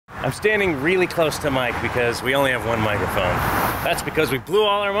I'm standing really close to Mike because we only have one microphone. That's because we blew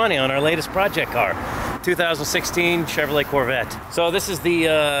all our money on our latest project car, 2016 Chevrolet Corvette. So this is the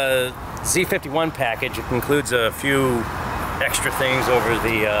Z51 package. It includes a few extra things over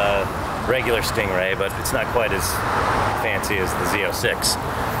the regular Stingray, but it's not quite as fancy as the Z06.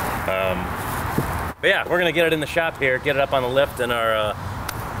 But yeah, we're gonna get it in the shop here, get it up on the lift, and our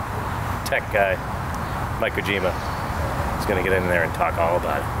tech guy, Mike Kojima, is gonna get in there and talk all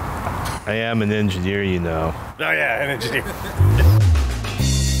about it. I am an engineer, you know. Oh yeah, an engineer.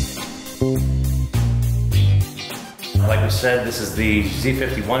 Like we said, this is the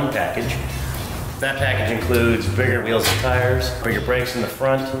Z51 package. That package includes bigger wheels and tires, bigger brakes in the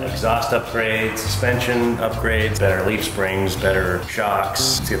front, exhaust upgrades, suspension upgrades, better leaf springs, better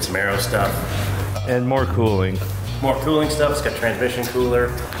shocks. Let's get some aero stuff. And more cooling. More cooling stuff. It's got transmission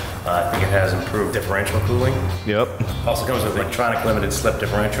cooler. I think it has improved differential cooling. Yep. Also comes with electronic limited slip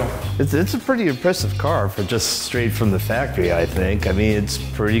differential. It's a pretty impressive car for just straight from the factory, I think. I mean, it's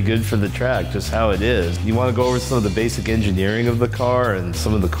pretty good for the track, just how it is. You want to go over some of the basic engineering of the car and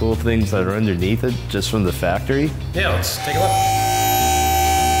some of the cool things that are underneath it, just from the factory? Yeah, let's take a look.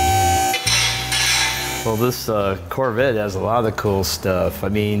 Well, this Corvette has a lot of cool stuff. I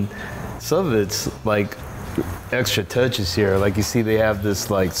mean, some of it's like extra touches here. Like you see, they have this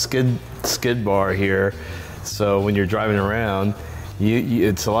like skid bar here, so when you're driving around,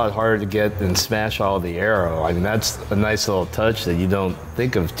 it's a lot harder to get and smash all the aero. I mean, that's a nice little touch that you don't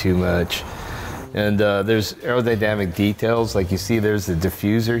think of too much. And there's aerodynamic details. Like you see, there's a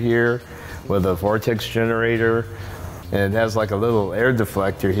diffuser here with a vortex generator, and it has like a little air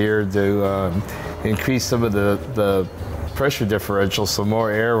deflector here to increase some of the pressure differential, so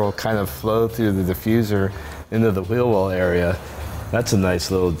more air will kind of flow through the diffuser into the wheel well area. That's a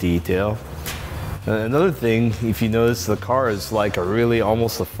nice little detail. Another thing, if you notice, the car is like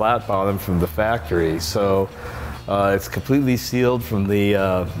almost a flat bottom from the factory. So it's completely sealed from the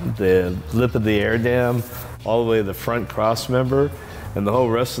lip of the air dam all the way to the front cross member. And the whole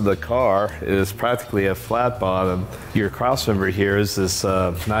rest of the car is practically a flat bottom. Your cross member here is this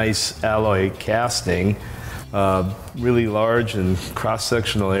nice alloy casting, really large and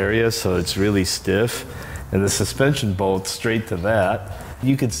cross-sectional area, so it's really stiff. And the suspension bolts straight to that.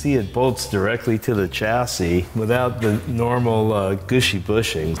 You can see it bolts directly to the chassis without the normal gushy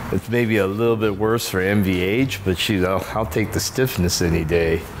bushing. It's maybe a little bit worse for MVH, but shoot, I'll take the stiffness any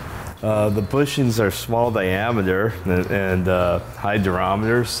day. The bushings are small diameter and high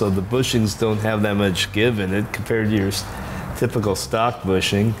durometer, so the bushings don't have that much give in it compared to your typical stock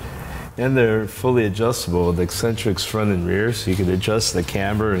bushing. And they're fully adjustable with eccentrics front and rear, so you can adjust the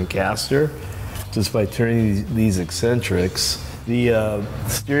camber and caster just by turning these eccentrics. The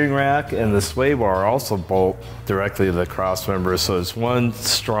steering rack and the sway bar also bolt directly to the cross member, so it's one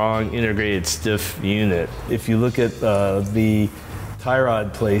strong integrated stiff unit. If you look at the tie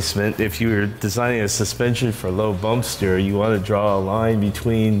rod placement, if you were designing a suspension for low bump steer, you want to draw a line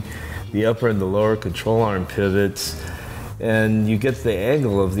between the upper and the lower control arm pivots, and you get the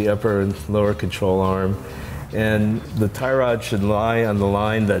angle of the upper and lower control arm, and the tie rod should lie on the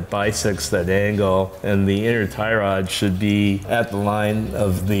line that bisects that angle, and the inner tie rod should be at the line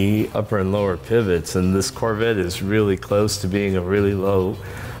of the upper and lower pivots. And this Corvette is really close to being a really low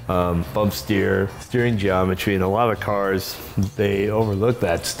bump steering geometry, and a lot of cars, they overlook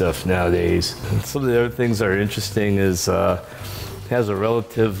that stuff nowadays. And some of the other things that are interesting is it has a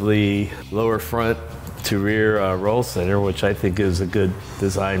relatively lower front to rear roll center, which I think is a good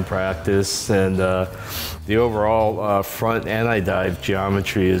design practice, and the overall front anti-dive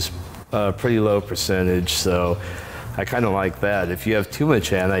geometry is pretty low percentage, so I kind of like that. If you have too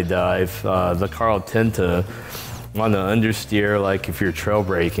much anti-dive, the car will tend to want to understeer, like if you're trail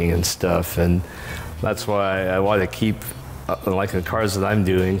braking and stuff, and that's why I want to keep, like the cars that I'm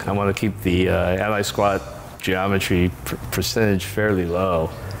doing, I want to keep the anti-squat geometry percentage fairly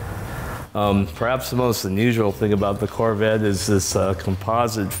low. Perhaps the most unusual thing about the Corvette is this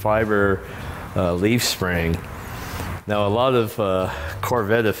composite fiber leaf spring. Now, a lot of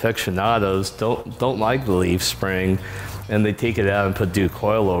Corvette aficionados don't like the leaf spring, and they take it out and do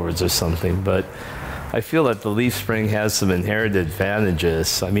coilovers or something. But I feel that the leaf spring has some inherent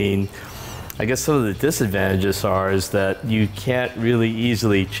advantages. I mean, I guess some of the disadvantages is that you can't really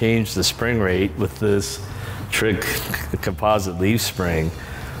easily change the spring rate with this trick composite leaf spring.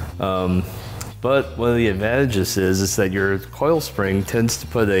 But one of the advantages is that your coil spring tends to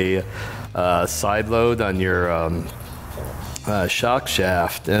put a side load on your shock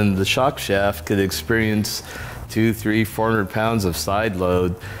shaft, and the shock shaft could experience 200, 300, 400 pounds of side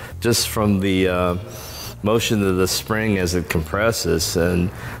load just from the motion of the spring as it compresses,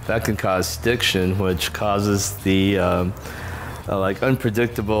 and that can cause stiction, which causes the like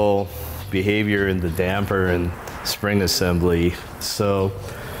unpredictable behavior in the damper and spring assembly. So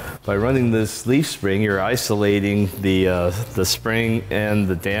by running this leaf spring, you're isolating the spring and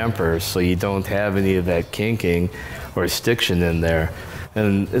the damper, so you don't have any of that kinking or stiction in there.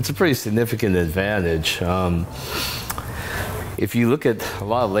 And it's a pretty significant advantage. If you look at a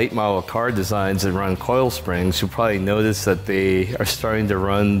lot of late model car designs that run coil springs, you'll probably notice that they are starting to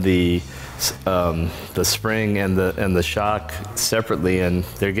run the spring and the shock separately, and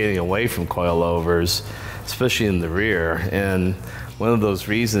they're getting away from coilovers, especially in the rear. And one of those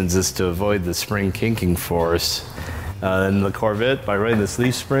reasons is to avoid the spring kinking force. And the Corvette, by running this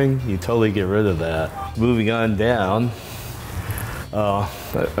leaf spring, you totally get rid of that. Moving on down, a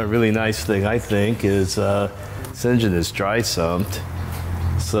really nice thing I think is this engine is dry sumped.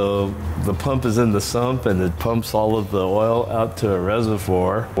 So the pump is in the sump and it pumps all of the oil out to a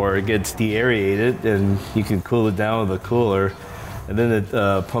reservoir where it gets deaerated, and you can cool it down with a cooler, and then it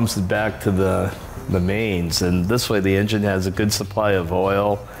pumps it back to the mains. And this way the engine has a good supply of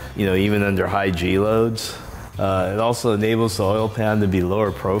oil, you know, even under high G loads. It also enables the oil pan to be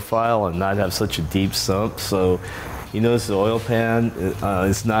lower profile and not have such a deep sump. So you notice the oil pan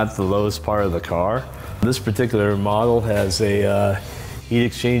is not the lowest part of the car. This particular model has a heat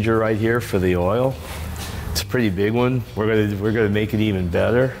exchanger right here for the oil. It's a pretty big one. We're gonna make it even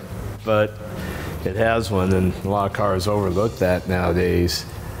better, but it has one, and a lot of cars overlook that nowadays.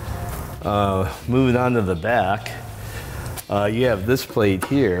 Moving on to the back, you have this plate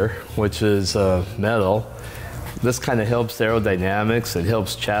here, which is metal. This kind of helps aerodynamics, it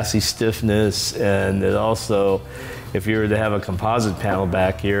helps chassis stiffness, and it also, if you were to have a composite panel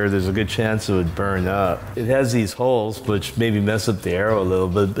back here, there's a good chance it would burn up. It has these holes which maybe mess up the aero a little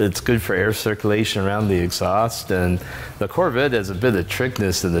bit, but it's good for air circulation around the exhaust. And the Corvette has a bit of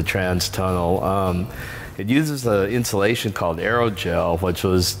trickness in the trans tunnel. It uses an insulation called aerogel, which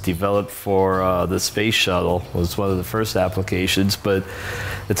was developed for the space shuttle. It was one of the first applications, but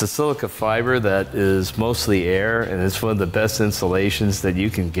it's a silica fiber that is mostly air, and it's one of the best insulations that you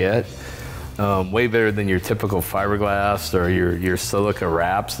can get. Way better than your typical fiberglass or your silica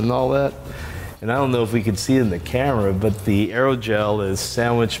wraps and all that. And I don't know if we can see it in the camera, but the aerogel is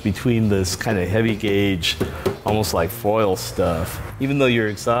sandwiched between this kind of heavy gauge, almost like foil stuff. Even though your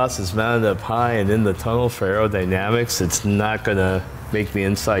exhaust is mounted up high and in the tunnel for aerodynamics, it's not gonna make the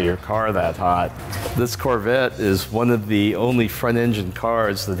inside of your car that hot. This Corvette is one of the only front engine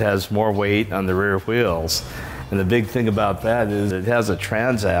cars that has more weight on the rear wheels. And the big thing about that is it has a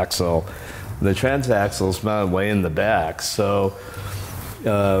transaxle. The transaxle is mounted way in the back. So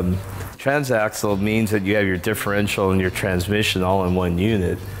transaxle means that you have your differential and your transmission all in one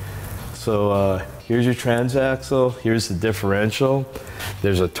unit. So here's your transaxle, here's the differential.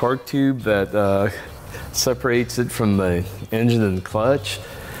 There's a torque tube that separates it from the engine and clutch.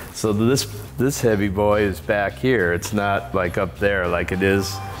 So this heavy boy is back here. It's not like up there like it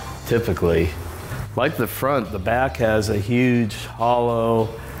is typically. Like the front, the back has a huge hollow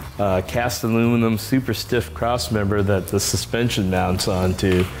cast aluminum super stiff cross member that the suspension mounts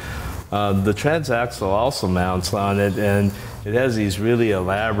onto. The transaxle also mounts on it, and it has these really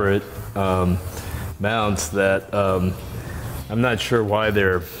elaborate mounts that I'm not sure why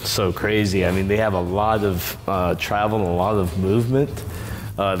they're so crazy. I mean, they have a lot of travel and a lot of movement.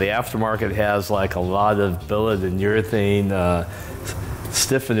 The aftermarket has like a lot of billet and urethane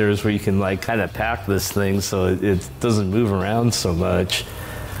stiffeners where you can like kind of pack this thing so it doesn't move around so much.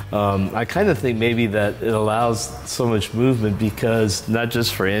 I kind of think maybe that it allows so much movement because not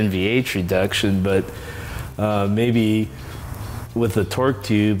just for NVH reduction, but maybe with the torque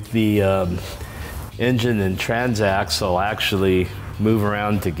tube, the engine and transaxle actually move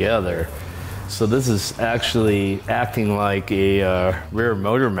around together. So this is actually acting like a rear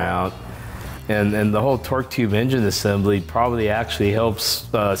motor mount, and the whole torque tube engine assembly probably actually helps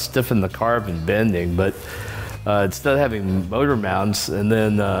stiffen the carbon bending, but instead of having motor mounts and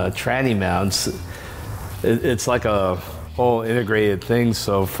then tranny mounts, it's like a whole integrated thing.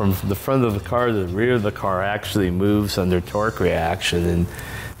 So from the front of the car to the rear of the car actually moves under torque reaction, and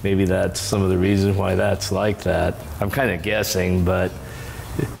maybe that's some of the reasons why that's like that. I'm kind of guessing, but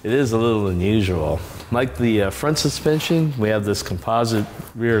it is a little unusual. Like the front suspension, we have this composite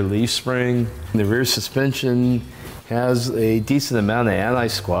rear leaf spring. The rear suspension has a decent amount of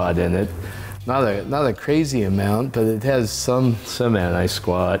anti-squat in it. Not a crazy amount, but it has some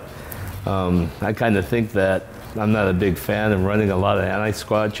anti-squat. I kind of think that I'm not a big fan of running a lot of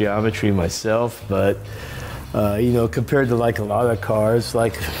anti-squat geometry myself, but you know, compared to like a lot of cars,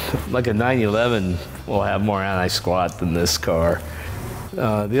 like a 911 will have more anti-squat than this car.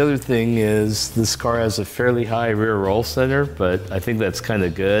 The other thing is this car has a fairly high rear roll center, but I think that's kind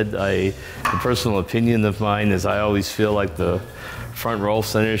of good. The personal opinion of mine is I always feel like the front roll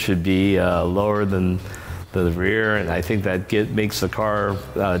center should be lower than the rear, and I think that makes the car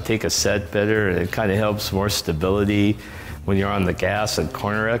take a set better, and it kind of helps more stability when you're on the gas and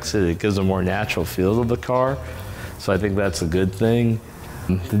corner exit. It gives a more natural feel to the car, so I think that's a good thing.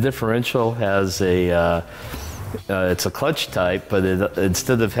 The differential has it's a clutch type, but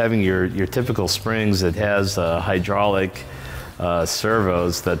instead of having your typical springs, it has hydraulic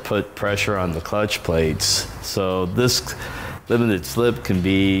servos that put pressure on the clutch plates. So this limited slip can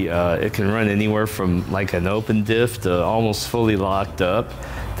be, it can run anywhere from like an open diff to almost fully locked up,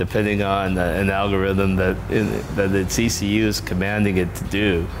 depending on an algorithm that its ECU is commanding it to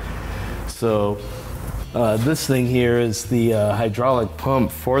do. So this thing here is the hydraulic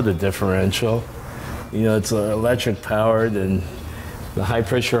pump for the differential. You know, it's electric powered, and the high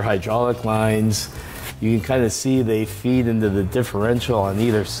pressure hydraulic lines, you can kind of see they feed into the differential on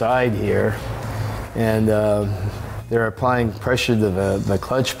either side here. And they're applying pressure to the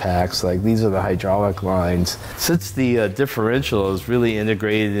clutch packs, like these are the hydraulic lines. Since the differential is really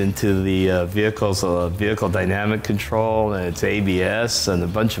integrated into the vehicle's vehicle dynamic control and its ABS and a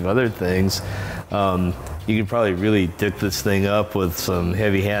bunch of other things, you can probably really dick this thing up with some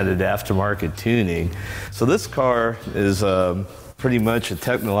heavy-handed aftermarket tuning. So this car is pretty much a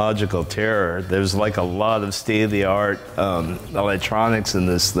technological terror. There's like a lot of state-of-the-art electronics in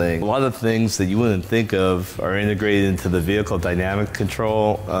this thing. A lot of things that you wouldn't think of are integrated into the vehicle dynamic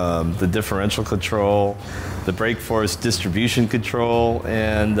control, the differential control, the brake force distribution control,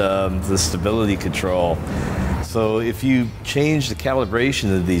 and the stability control. So if you change the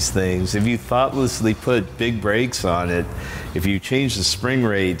calibration of these things, if you thoughtlessly put big brakes on it, if you change the spring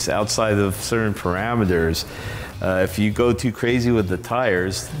rates outside of certain parameters, if you go too crazy with the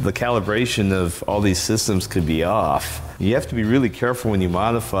tires, the calibration of all these systems could be off. You have to be really careful when you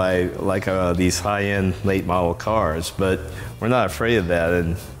modify like these high-end late model cars, but we're not afraid of that,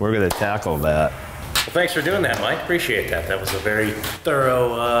 and we're going to tackle that. Well, thanks for doing that, Mike. Appreciate that. That was a very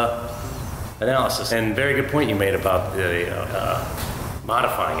thorough analysis, and very good point you made about the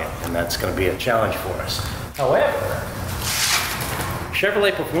modifying it, and that's going to be a challenge for us. However,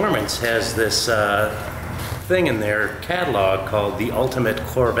 Chevrolet Performance has this thing in their catalog called the Ultimate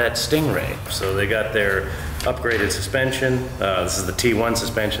Corvette Stingray. So they got their upgraded suspension. This is the T1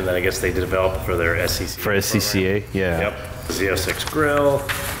 suspension that I guess they developed for their SCCA. For SCCA, yeah. Yep. Z06 grill,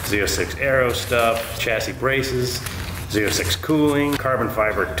 Z06 aero stuff, chassis braces, Z06 cooling, carbon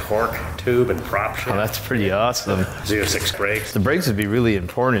fiber torque tube and prop shaft. Oh, that's pretty awesome. Z06 brakes. The brakes would be really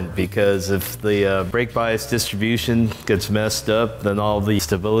important, because if the brake bias distribution gets messed up, then all the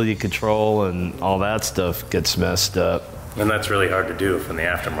stability control and all that stuff gets messed up. And that's really hard to do from the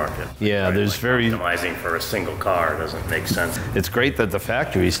aftermarket. Yeah, right? there's like optimizing for a single car doesn't make sense. It's great that the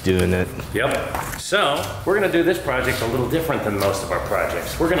factory's doing it. Yep. So we're going to do this project a little different than most of our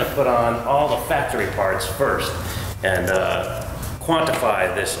projects. We're going to put on all the factory parts first and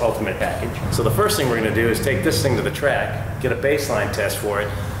quantify this ultimate package. So the first thing we're going to do is take this thing to the track, get a baseline test for it,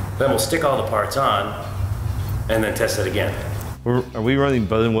 then we'll stick all the parts on, and then test it again. Are we running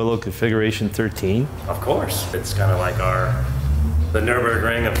Bud & Willow configuration 13? Of course. It's kind of like the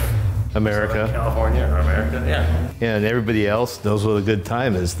Nürburgring of America. California, or America, yeah. Yeah, and everybody else knows what a good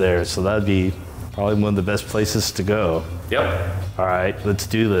time is there, so that'd be probably one of the best places to go. Yep. All right, let's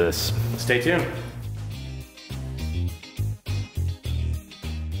do this. Stay tuned.